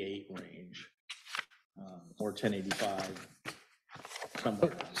 1088 range, or 1085,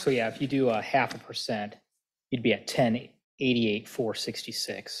 somewhere. So yeah, if you do a 0.5%, you'd be at 1088,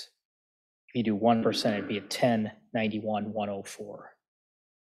 466. If you do 1%, it'd be at 1091, 104.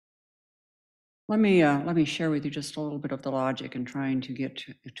 Let me share with you just a little bit of the logic in trying to get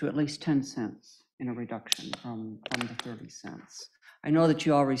to at least 10 cents in a reduction from the 30 cents. I know that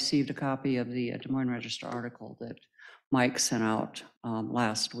you all received a copy of the Des Moines Register article that Mike sent out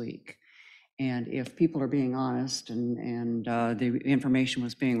last week. And if people are being honest and the information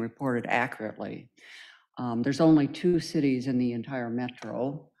was being reported accurately, there's only 2 cities in the entire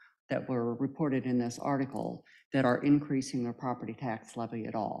metro that were reported in this article that are increasing their property tax levy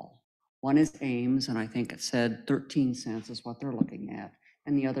at all. One is Ames, and I think it said 13 cents is what they're looking at.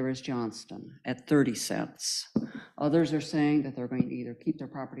 And the other is Johnston at 30 cents. Others are saying that they're going to either keep their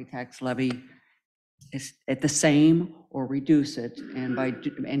property tax levy at the same or reduce it. And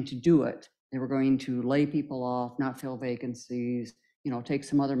to do it, they were going to lay people off, not fill vacancies, take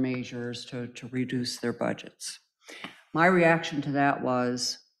some other measures to reduce their budgets. My reaction to that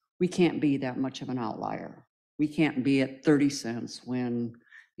was, we can't be that much of an outlier. We can't be at 30 cents when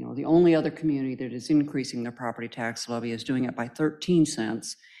the only other community that is increasing their property tax levy is doing it by 13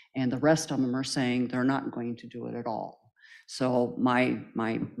 cents, and the rest of them are saying they're not going to do it at all. So my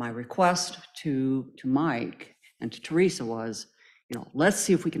request to Mike and to Teresa was, let's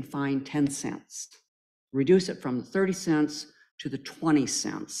see if we can find 10 cents, reduce it from the 30 cents to the 20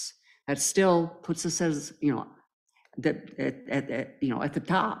 cents. That still puts us as, at the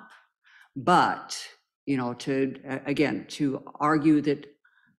top. But, to argue that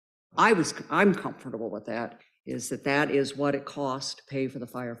I'm comfortable with that is what it costs to pay for the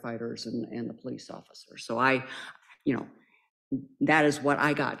firefighters and the police officers. So that is what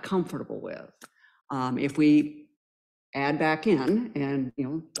I got comfortable with. If we add back in, and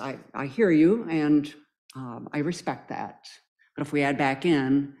I hear you, and I respect that. But if we add back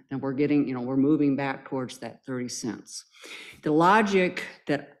in, then we're moving back towards that 30 cents. The logic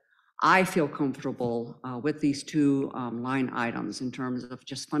that I feel comfortable with these 2 line items in terms of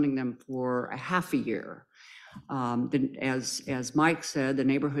just funding them for a half a year. As Mike said, the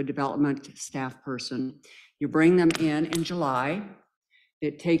neighborhood development staff person, you bring them in July.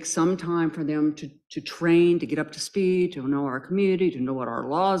 It takes some time for them to train, to get up to speed, to know our community, to know what our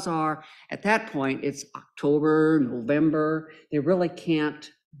laws are. At that point, it's October, November. They really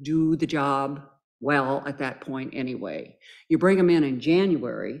can't do the job well at that point anyway. You bring them in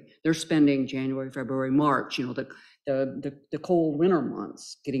January, they're spending January, February, March, the cold winter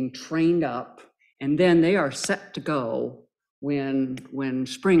months getting trained up, and then they are set to go when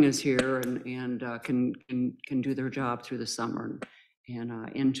spring is here and can do their job through the summer and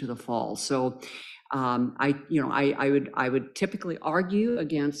into the fall. So I would typically argue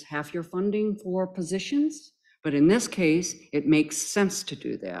against half-year funding for positions, but in this case, it makes sense to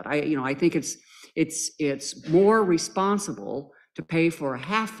do that. I think it's more responsible to pay for a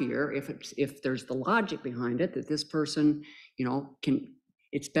half year if there's the logic behind it that this person,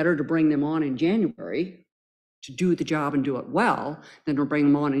 it's better to bring them on in January to do the job and do it well than to bring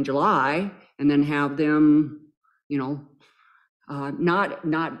them on in July and then have them,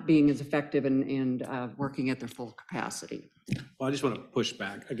 not being as effective and working at their full capacity. Well, I just want to push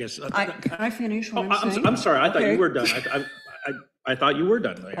back, I guess. Can I finish what I'm saying? I'm sorry, I thought Okay. you were done. I thought you were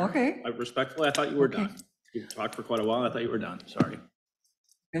done, Mayor. Okay. Respectfully, I thought you were Okay. done. You talked for quite a while, I thought you were done, sorry.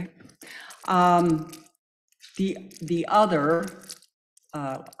 Okay. The other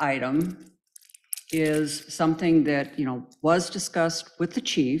item is something that, was discussed with the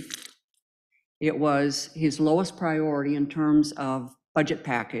chief. It was his lowest priority in terms of budget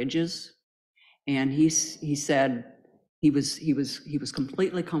packages. And he said he was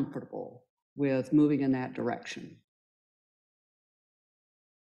completely comfortable with moving in that direction.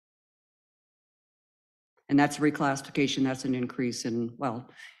 And that's a reclassification, that's an increase in,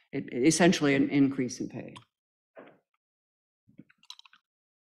 essentially an increase in pay.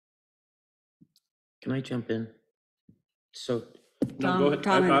 Can I jump in? So, No, go ahead.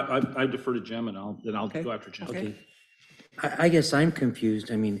 Tom, I defer to Jim and then I'll Okay. go after Jim. Okay. I guess I'm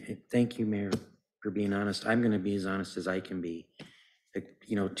confused. I mean, thank you, Mayor, for being honest. I'm going to be as honest as I can be.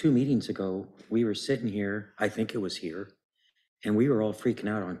 2 meetings ago, we were sitting here, I think it was here, and we were all freaking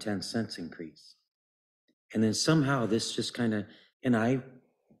out on 10 cents increase. And then somehow this just kind of, and I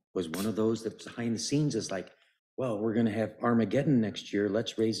was one of those that behind the scenes is like, well, we're gonna have Armageddon next year,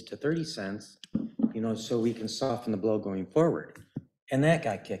 let's raise it to 30 cents, so we can soften the blow going forward. And that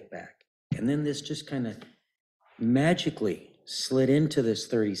got kicked back. And then this just kind of magically slid into this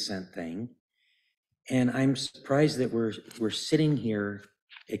 30-cent thing. And I'm surprised that we're sitting here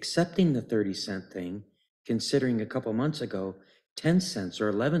accepting the 30-cent thing, considering a couple months ago, 10 cents or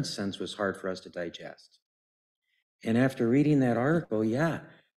 11 cents was hard for us to digest. And after reading that article, yeah,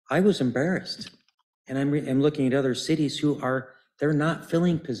 I was embarrassed. And I'm looking at other cities they're not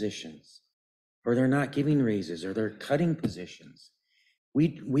filling positions, or they're not giving raises, or they're cutting positions.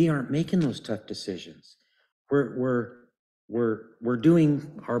 We aren't making those tough decisions. We're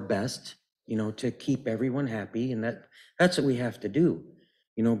doing our best, to keep everyone happy, and that's what we have to do,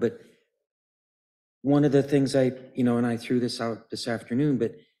 but one of the things and I threw this out this afternoon,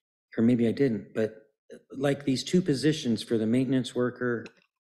 or maybe I didn't, but like these two positions for the maintenance worker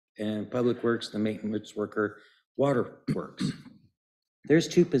and public works, the maintenance worker, water works. There's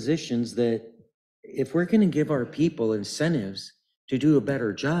two positions that if we're going to give our people incentives to do a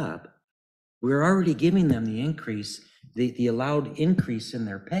better job, we're already giving them the increase, the allowed increase in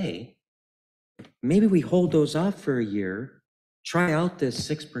their pay. Maybe we hold those off for a year, try out this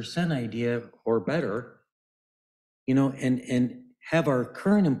 6% idea or better, and have our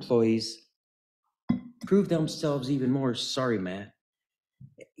current employees prove themselves even more. Sorry, Matt.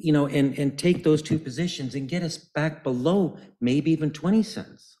 And take those two positions and get us back below maybe even 20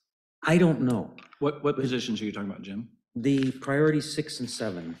 cents. I don't know. What positions are you talking about, Jim? The priority 6 and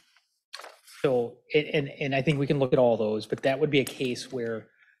 7. So, and I think we can look at all those, but that would be a case where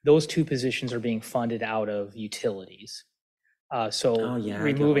those two positions are being funded out of utilities. So Oh, yeah, I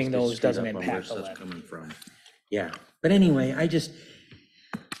removing can always those get doesn't straight up on where impact the stuff's levy. coming from. Yeah, but anyway,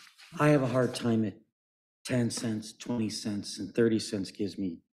 I have a hard time at 10 cents, 20 cents, and 30 cents gives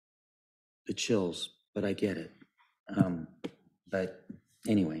me the chills, but I get it. But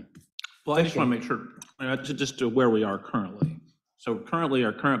anyway, Well, I just want to make sure, just to where we are currently. So currently,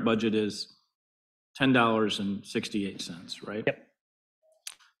 our current budget is $10.68, right? Yep.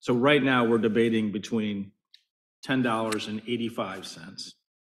 So right now, we're debating between $10.85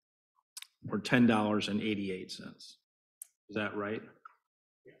 or $10.88. Is that right?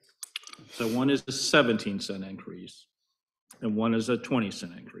 So one is a 17-cent increase and one is a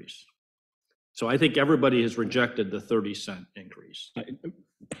 20-cent increase. So I think everybody has rejected the 30-cent increase.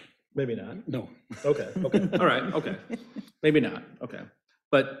 Maybe not. No. Okay, all right, okay. Maybe not, okay.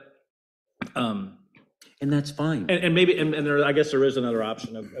 But, and that's fine. and maybe, and there, I guess there is another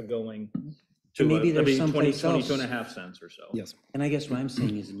option of going to Maybe there's 20, someplace 22 else. and a half cents or so. Yes. And I guess what I'm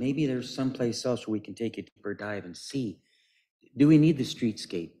saying is maybe there's someplace else where we can take a deeper dive and see, do we need the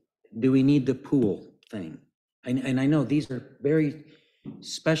streetscape? Do we need the pool thing? And I know these are very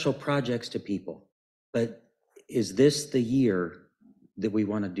special projects to people, but is this the year that we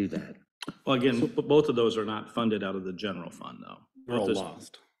want to do that? Well, again, both of those are not funded out of the general fund, though. We're all Both is-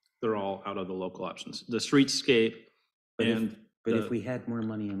 lost. They're all out of the local options. The streetscape But if- and. But the- if we had more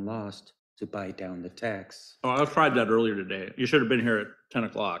money in lost to buy down the tax. Oh, I tried that earlier today. You should have been here at 10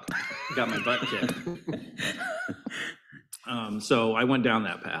 o'clock. Got my butt kicked. So I went down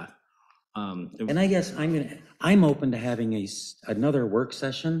that path. And I guess I'm open to having another work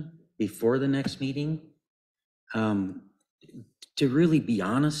session before the next meeting, to really be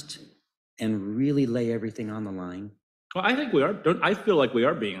honest and really lay everything on the line. Well, I think we are, I feel like we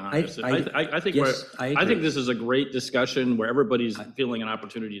are being honest. I think yes, I I think agree. this is a great discussion where everybody's feeling an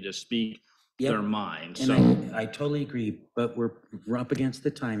opportunity to speak Yep. their mind, And so. I totally agree, but we're up against the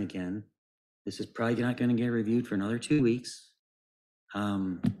time again. This is probably not going to get reviewed for another 2 weeks.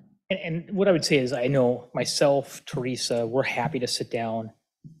 And what I would say is, I know myself, Teresa, we're happy to sit down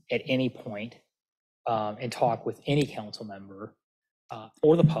at any point and talk with any council member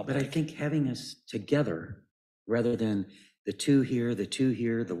or the But I public. think having us together, rather than the two here,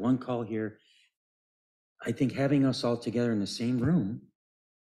 the one call here, I think having us all together in the same room,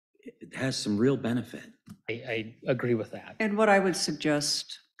 it has some real benefit. I agree with that. And what I would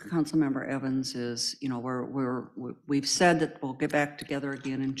suggest, Councilmember Evans, is, we've said that we'll get back together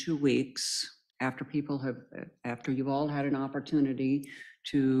again in 2 weeks after after you've all had an opportunity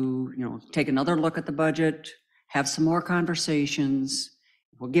to, take another look at the budget, have some more conversations.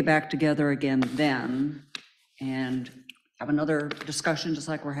 We'll get back together again then and have another discussion just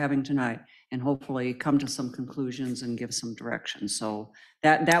like we're having tonight, and hopefully come to some conclusions and give some direction. So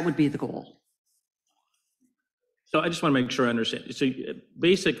that would be the goal. So I just want to make sure I understand. So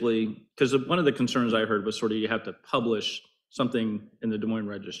basically, because one of the concerns I heard was sort of you have to publish something in the Des Moines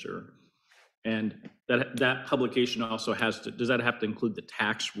Register. And that publication also does that have to include the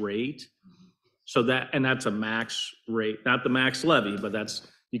tax rate? So that's a max rate, not the max levy, but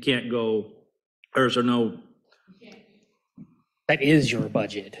you can't go, or is there no, That is your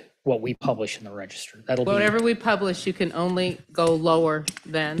budget, what we publish in the register. That'll be. Whatever we publish, you can only go lower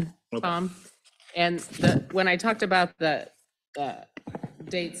than, Tom. And when I talked about the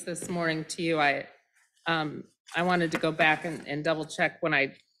dates this morning to you, I wanted to go back and double check when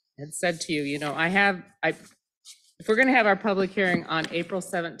I had said to you, if we're gonna have our public hearing on April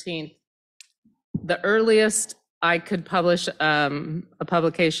 17th, the earliest I could publish a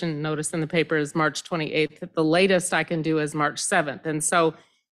publication notice in the paper is March 28th. The latest I can do is March 7th. And so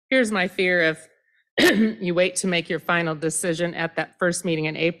here's my fear: if you wait to make your final decision at that first meeting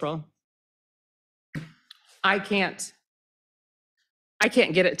in April, I can't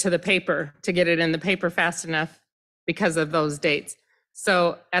get it to the paper, to get it in the paper fast enough because of those dates.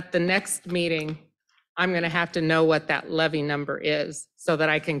 So at the next meeting, I'm going to have to know what that levy number is so that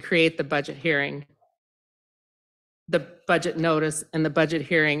I can create the budget hearing, the budget notice and the budget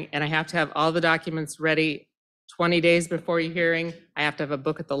hearing. And I have to have all the documents ready 20 days before your hearing. I have to have a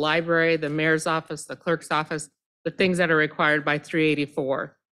book at the library, the mayor's office, the clerk's office, the things that are required by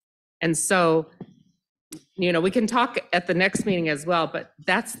 384. And so, we can talk at the next meeting as well, but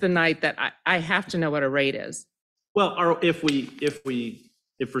that's the night that I have to know what a rate is. well, if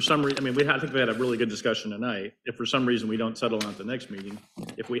for some reason, I think we had a really good discussion tonight. If for some reason we don't settle on at the next meeting,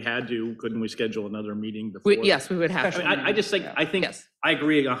 if we had to, couldn't we schedule another meeting before? Yes, we would have. I just think, Yes. I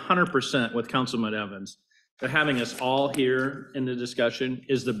agree 100% with Councilman Evans that having us all here in the discussion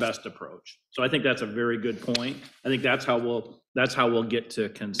is the best approach. So I think that's a very good point. I think that's how we'll get to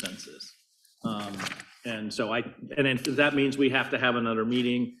consensus. And so if that means we have to have another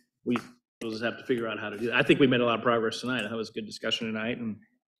meeting, we'll just have to figure out how to do that. I think we made a lot of progress tonight. I thought it was a good discussion tonight and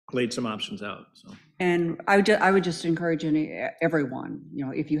laid some options out, so. And I would just encourage everyone,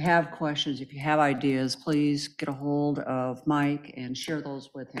 if you have questions, if you have ideas, please get a hold of Mike and share those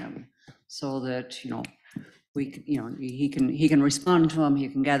with him so that, he can respond to them, he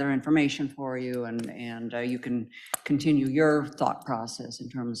can gather information for you, and you can continue your thought process in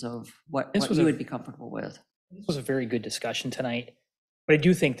terms of what you would be comfortable with. This was a very good discussion tonight, but I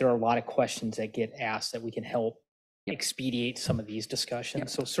do think there are a lot of questions that get asked that we can help expedite some of these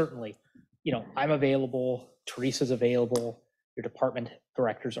discussions. So certainly, I'm available, Teresa's available, your department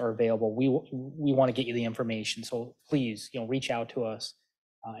directors are available. We want to get you the information. So please, reach out to us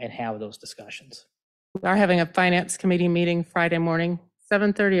and have those discussions. We are having a finance committee meeting Friday morning,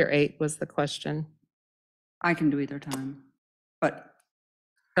 7:30 or 8 was the question. I can do either time, but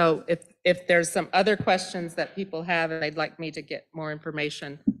So if there's some other questions that people have and they'd like me to get more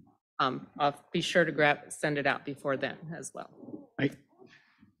information, I'll be sure to send it out before then as well.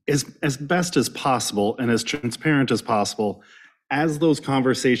 As best as possible and as transparent as possible, as those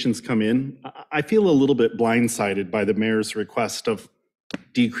conversations come in, I feel a little bit blindsided by the mayor's request of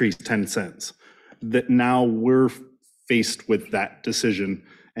decrease 10 cents. That now we're faced with that decision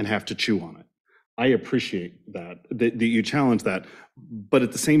and have to chew on it. I appreciate that you challenge that. But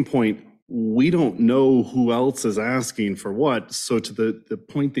at the same point, we don't know who else is asking for what. So to the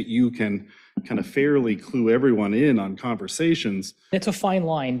point that you can kind of fairly clue everyone in on conversations. It's a fine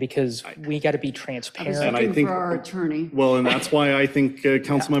line because we got to be transparent. I was looking for our attorney. Well, and that's why I think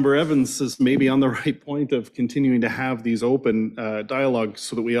Councilmember Evans is maybe on the right point of continuing to have these open dialogues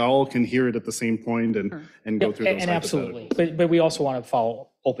so that we all can hear it at the same point and go through those. And absolutely, but we also want to follow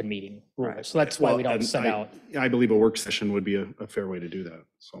open meeting rules. Right. So that's why we don't send out. I believe a work session would be a fair way to do that.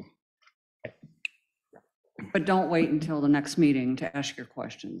 So. But don't wait until the next meeting to ask your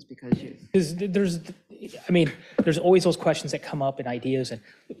questions because there's always those questions that come up and ideas, and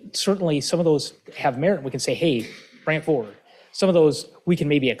certainly some of those have merit. We can say, hey, bring it forward. Some of those we can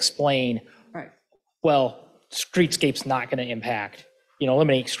maybe explain. Right. Well, streetscape's not going to impact.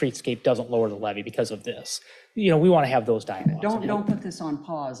 Eliminate streetscape doesn't lower the levy because of this. We want to have those dialogues. Don't put this on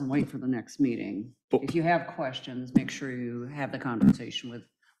pause and wait for the next meeting. If you have questions, make sure you have the conversation with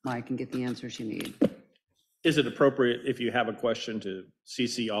Mike and get the answers you need. Is it appropriate if you have a question to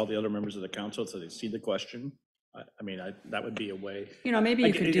CC all the other members of the council so they see the question? That would be a way. Maybe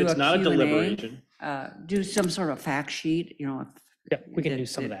you could do it's a not a Q&A, deliberation. do some sort of fact sheet, Yeah, we can do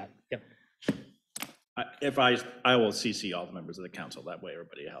some of that. Yep. I will CC all the members of the council. That way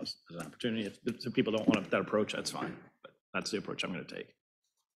everybody else has an opportunity. If people don't want that approach, that's fine. But that's the approach I'm going to take.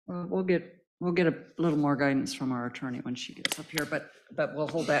 Well, we'll get a little more guidance from our attorney when she gets up here, but we'll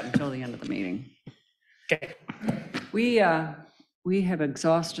hold that until the end of the meeting. Okay. We have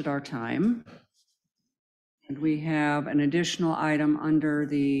exhausted our time. And we have an additional item under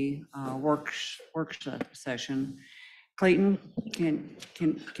the work session. Clayton,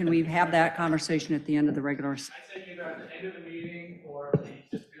 can we have that conversation at the end of the regular? I said either at the end of the meeting or they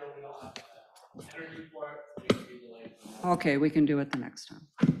just feel we don't have energy for it, it can be delayed. Okay, we can do it the next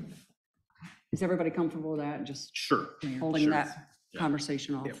time. Is everybody comfortable with that? Just Sure. holding Sure. that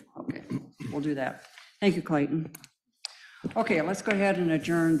conversation off? Okay, we'll do that. Thank you, Clayton. Okay, let's go ahead and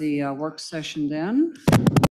adjourn the work session then.